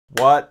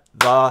What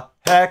the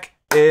heck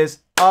is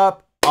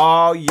up?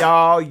 Oh,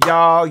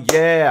 y'all,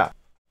 yeah.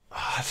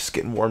 Just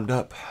getting warmed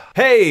up.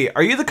 Hey,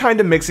 are you the kind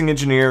of mixing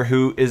engineer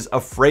who is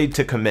afraid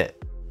to commit?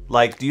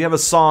 Like, do you have a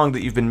song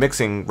that you've been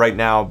mixing right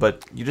now,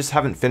 but you just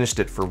haven't finished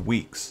it for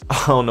weeks?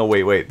 Oh no,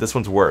 wait, this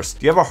one's worse.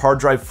 Do you have a hard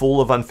drive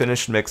full of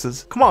unfinished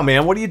mixes? Come on,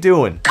 man, what are you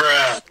doing?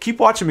 Keep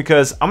watching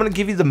because I'm gonna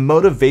give you the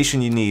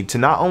motivation you need to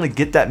not only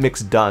get that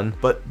mix done,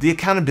 but the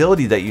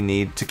accountability that you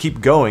need to keep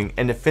going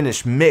and to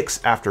finish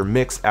mix after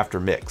mix after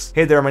mix.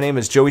 Hey there, my name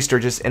is Joey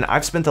Sturgis, and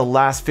I've spent the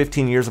last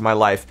 15 years of my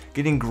life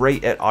getting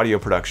great at audio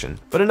production.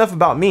 But enough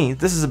about me,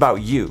 this is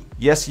about you.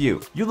 Yes,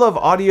 you. You love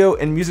audio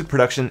and music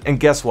production, and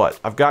guess what?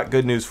 I've got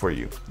good news for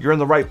you. You're in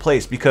the right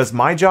place because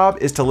my job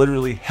is to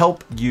literally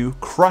help you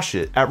crush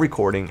it at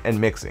recording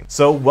and mixing.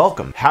 So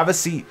welcome, have a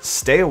seat,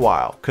 stay a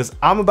while, because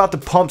I'm about to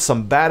pump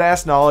some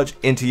badass knowledge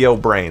into your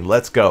brain.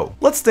 Let's go.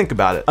 Let's think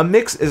about it. A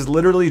mix is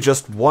literally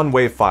just one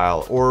WAV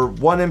file or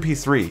one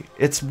MP3.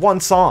 It's one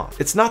song.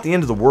 It's not the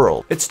end of the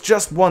world. It's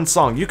just one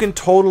song. You can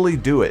totally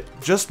do it.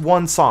 Just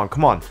one song.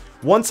 Come on.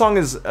 One song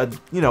is,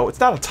 it's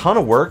not a ton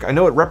of work. I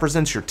know it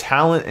represents your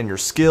talent and your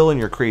skill and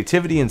your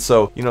creativity, and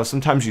so,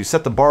 sometimes you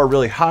set the bar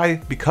really high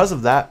because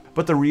of that,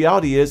 but the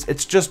reality is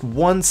it's just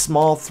one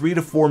small 3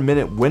 to 4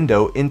 minute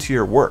window into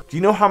your work. Do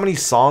you know how many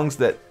songs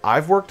that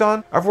I've worked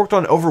on? I've worked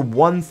on over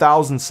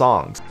 1,000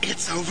 songs.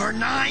 It's over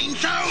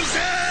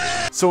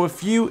 9,000! So a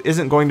few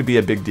isn't going to be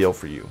a big deal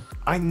for you.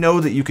 I know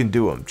that you can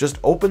do them. Just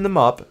open them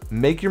up,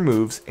 make your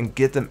moves, and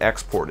get them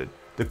exported.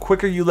 The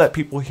quicker you let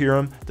people hear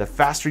them, the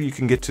faster you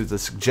can get to the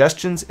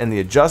suggestions and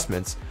the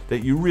adjustments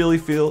that you really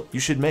feel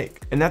you should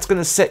make. And that's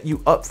gonna set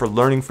you up for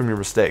learning from your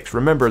mistakes.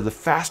 Remember, the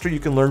faster you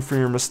can learn from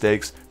your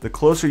mistakes, the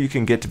closer you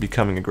can get to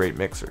becoming a great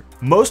mixer.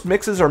 Most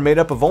mixes are made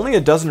up of only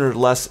a dozen or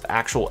less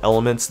actual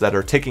elements that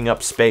are taking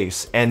up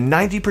space, and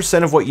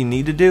 90% of what you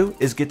need to do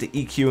is get the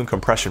EQ and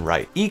compression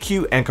right.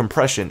 EQ and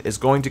compression is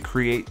going to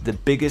create the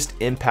biggest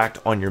impact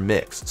on your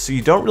mix, so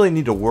you don't really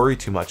need to worry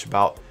too much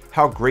about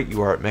how great you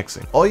are at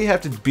mixing. All you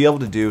have to be able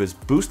to do is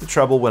boost the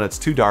treble when it's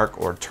too dark,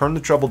 or turn the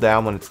treble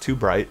down when it's too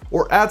bright,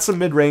 or add some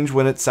mid-range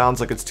when it sounds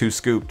like it's too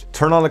scooped.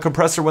 Turn on a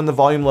compressor when the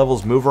volume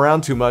levels move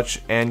around too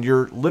much, and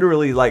you're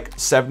literally like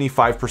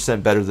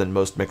 75% better than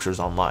most mixers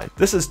online.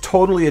 This is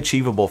totally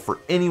achievable for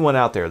anyone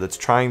out there that's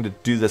trying to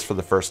do this for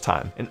the first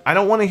time. And I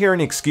don't want to hear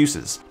any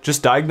excuses.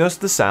 Just diagnose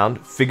the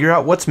sound, figure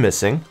out what's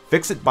missing,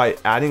 fix it by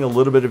adding a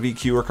little bit of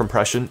EQ or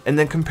compression, and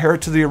then compare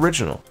it to the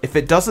original. If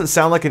it doesn't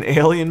sound like an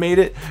alien made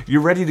it,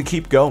 you're ready to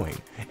keep going.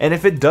 And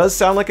if it does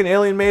sound like an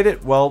alien made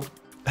it, well,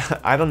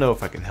 I don't know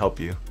if I can help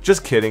you.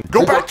 Just kidding.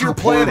 Go back to your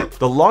planet!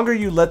 The longer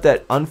you let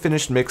that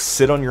unfinished mix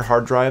sit on your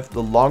hard drive,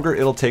 the longer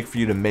it'll take for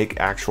you to make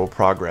actual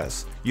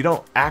progress. You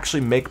don't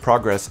actually make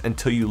progress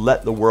until you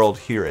let the world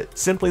hear it.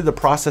 Simply the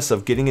process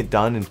of getting it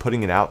done and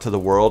putting it out to the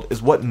world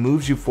is what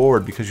moves you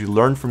forward because you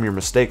learn from your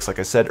mistakes. Like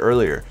I said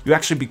earlier, you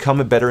actually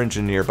become a better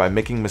engineer by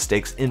making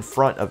mistakes in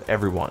front of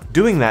everyone.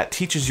 Doing that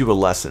teaches you a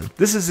lesson.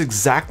 This is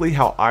exactly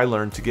how I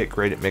learned to get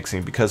great at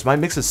mixing because my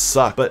mixes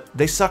sucked, but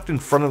they sucked in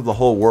front of the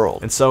whole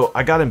world. And so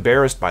I got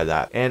embarrassed by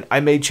that, and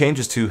I made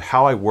changes to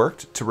how I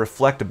worked to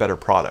reflect a better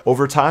product.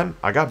 Over time,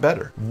 I got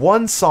better.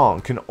 One song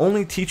can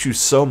only teach you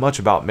so much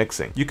about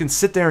mixing. You can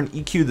sit there and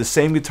EQ the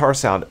same guitar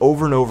sound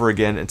over and over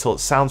again until it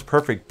sounds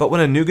perfect, but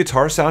when a new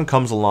guitar sound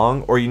comes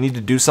along, or you need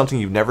to do something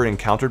you've never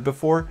encountered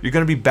before, you're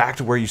gonna be back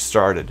to where you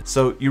started.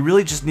 So you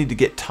really just need to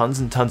get tons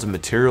and tons of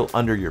material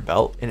under your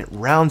belt, and it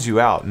rounds you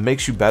out and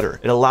makes you better.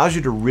 It allows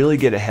you to really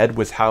get ahead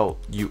with how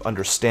you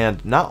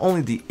understand not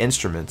only the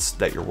instruments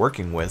that you're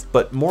working with,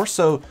 but more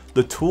so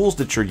the tools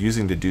that you're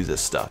using to do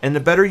this stuff. And the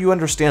better you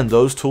understand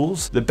those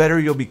tools, the better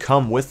you'll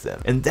become with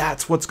them. And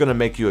that's what's gonna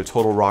make you a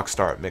total rock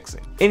star at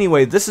mixing.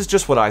 Anyway, this is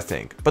just what I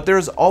think, but there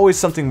is always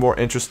something more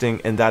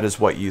interesting, and that is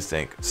what you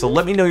think. So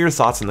let me know your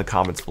thoughts in the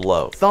comments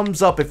below.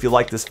 Thumbs up if you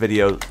like this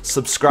video,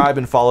 subscribe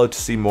and follow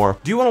to see more.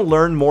 Do you wanna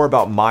learn more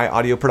about my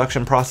audio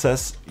production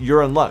process?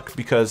 You're in luck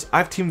because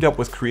I've teamed up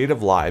with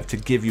Creative Live to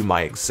give you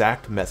my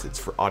exact methods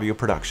for audio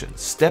production,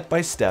 step by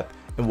step,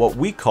 in what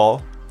we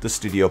call the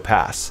Studio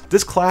Pass.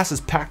 This class is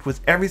packed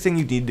with everything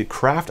you need to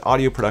craft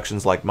audio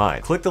productions like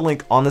mine. Click the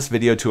link on this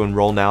video to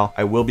enroll now.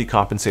 I will be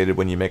compensated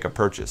when you make a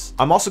purchase.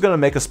 I'm also going to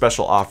make a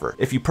special offer.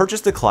 If you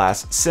purchase the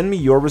class, send me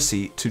your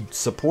receipt to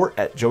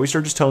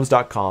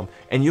support@joeysturgistones.com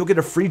and you'll get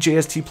a free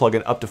JST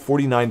plugin up to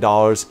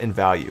 $49 in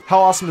value.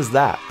 How awesome is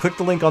that? Click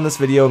the link on this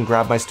video and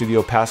grab my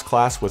Studio Pass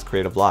class with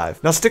Creative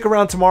Live. Now stick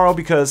around tomorrow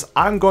because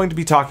I'm going to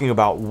be talking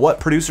about what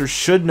producers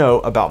should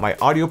know about my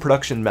audio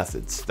production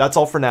methods. That's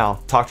all for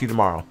now. Talk to you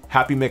tomorrow.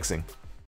 Happy mixing.